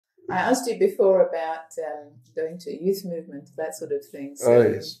I asked you before about going to a youth movement, that sort of thing. So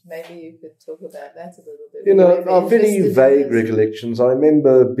yes. maybe you could talk about that a little bit. You know, I've very vague recollections. I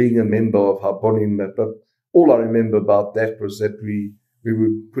remember being a member of Harponim, but all I remember about that was that we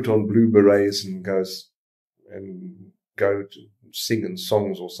would put on blue berets and go to sing in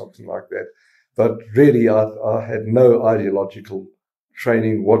songs or something like that. But really, I had no ideological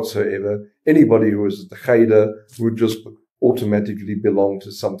training whatsoever. Anybody who was at the Cheder would just automatically belong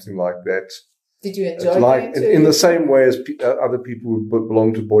to something like that. Did you enjoy it? In the same way as other people would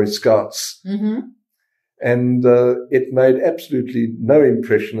belong to Boy Scouts. Mm-hmm. And it made absolutely no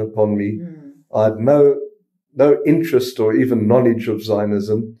impression upon me. Mm. I had no interest or even knowledge of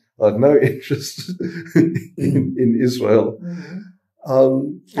Zionism. I had no interest in Israel. Mm-hmm.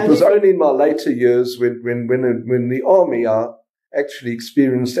 It was only in my later years when the army I actually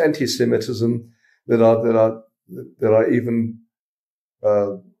experienced anti-Semitism that I even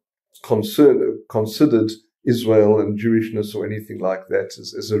considered Israel and Jewishness or anything like that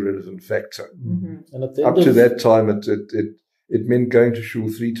as a relevant factor. Mm-hmm. And up to that time, it meant going to shul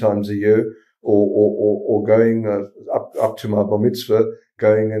 3 times a year, or going up to my bar mitzvah,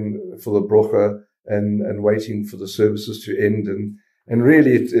 going in for the brocha and waiting for the services to end. And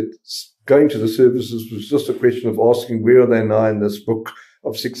really, it's going to the services was just a question of asking, where are they now in this book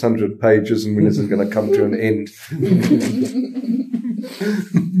of 600 pages, and when is it going to come to an end?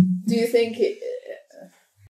 Do you think